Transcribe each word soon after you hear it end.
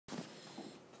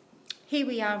Here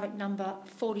we are at number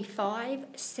 45,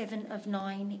 7 of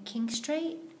 9 King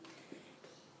Street.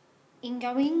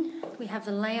 Ingoing, we have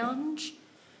the lounge,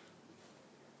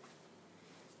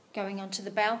 going onto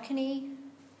the balcony.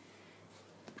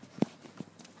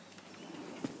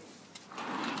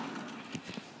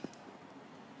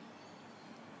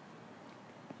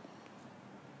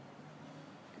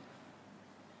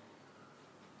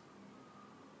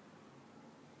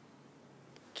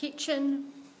 Kitchen.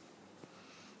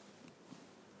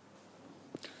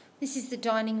 This is the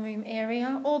dining room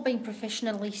area, all been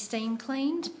professionally steam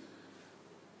cleaned.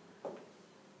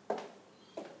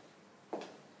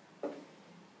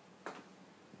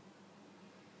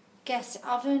 Gas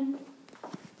oven.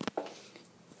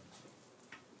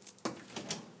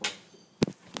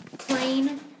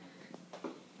 Clean.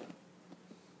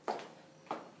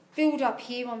 Build up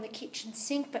here on the kitchen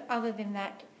sink, but other than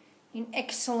that, in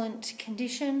excellent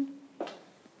condition.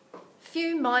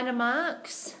 Few minor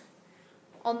marks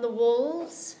on the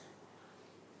walls,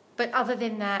 but other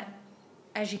than that,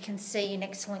 as you can see, in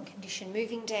excellent condition.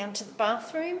 Moving down to the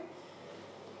bathroom.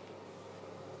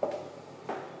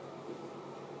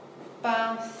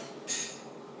 Bath.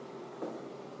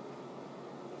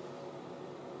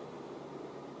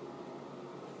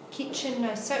 Kitchen,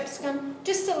 no soap scum.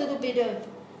 Just a little bit of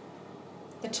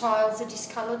the tiles are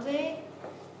discoloured there.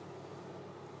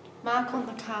 Mark on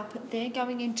the carpet there,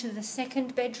 going into the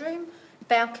second bedroom.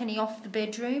 Balcony off the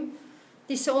bedroom.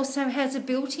 This also has a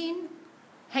built-in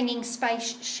hanging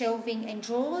space, shelving and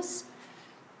drawers.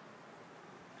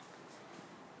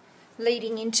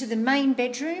 Leading into the main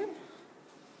bedroom.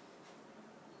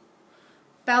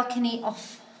 Balcony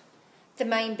off the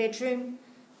main bedroom.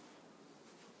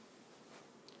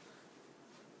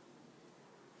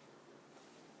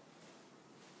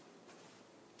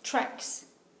 Tracks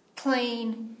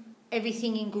clean,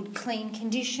 everything in good clean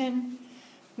condition.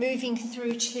 Moving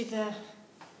through to the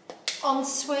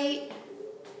ensuite.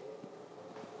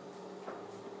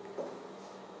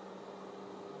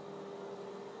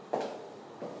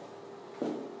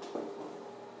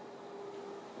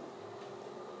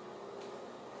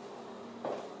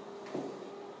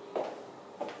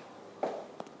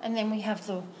 And then we have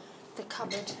the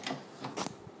cupboard.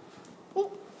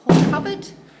 Oh, hall cupboard.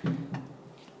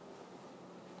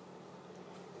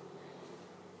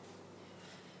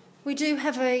 We do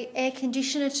have an air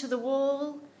conditioner to the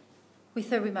wall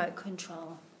with a remote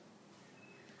control.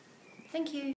 Thank you.